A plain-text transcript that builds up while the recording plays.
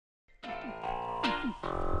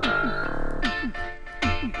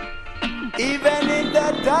Even in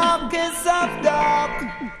the darkest of dark,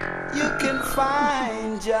 you can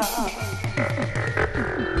find Jah.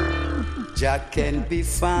 Jah can be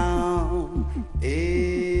found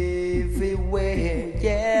everywhere,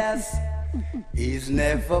 yes. He's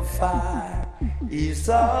never far, he's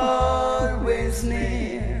always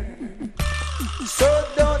near. So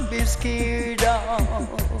don't be scared of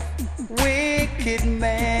wicked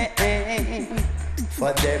men,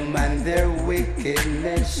 for them and their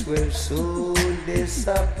wickedness will soon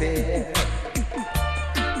disappear.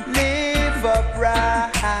 Live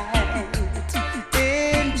upright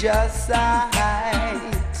in Just sight,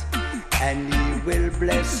 and He will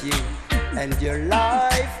bless you, and your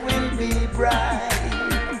life will be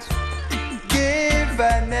bright. Give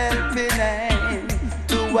an helping hand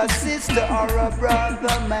to a sister or a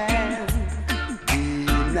brother, man. Be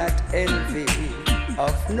not envy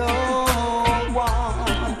of no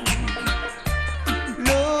one.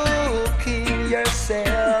 Look in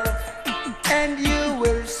yourself and you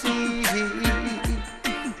will see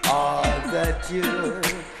all that you've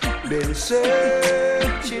been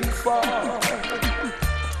searching for.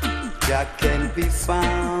 Jah can be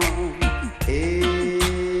found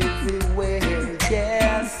everywhere,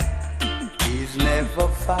 yes. He's never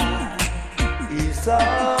far, He's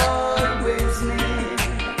always near.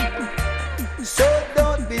 So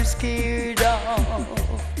don't be scared of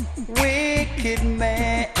wicked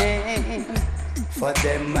men, for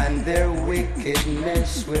them and their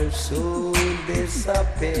wickedness will soon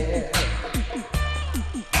disappear.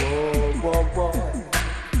 Whoa, whoa, whoa,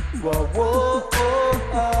 whoa, whoa, whoa,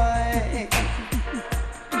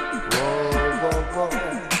 whoa, whoa, whoa.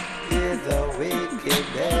 Hear the wicked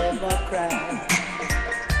ever cry.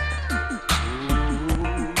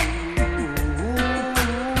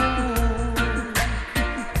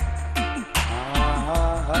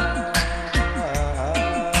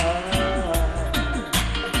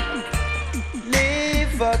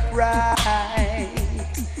 Upright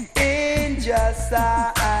in Just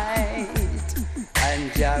sight,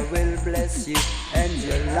 and Jah will bless you, and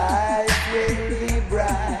your life will be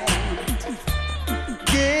bright.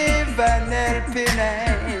 Give an helping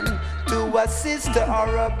hand to a sister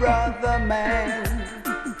or a brother, man.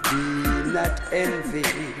 Be not envy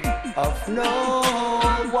of no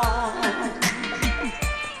one.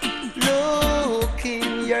 Look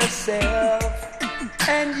in yourself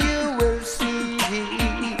and you will see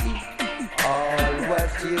all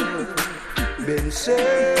what you've been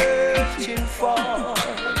searching for.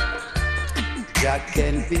 Jah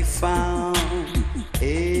can be found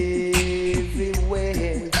everywhere,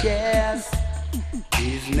 yes.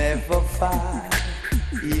 He's never far,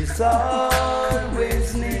 He's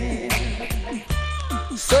always near.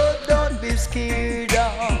 So don't be scared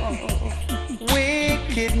of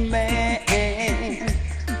wicked men,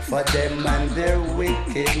 for them and their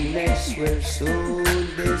wickedness will soon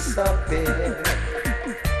disappear.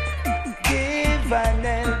 Give an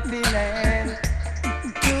helping hand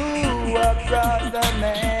to a brother,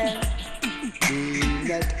 man. Be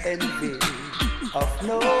not envy of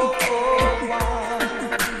no one.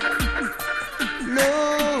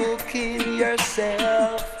 Look in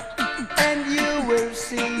yourself and you will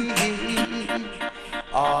see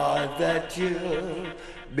all that you've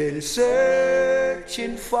been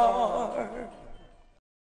searching for.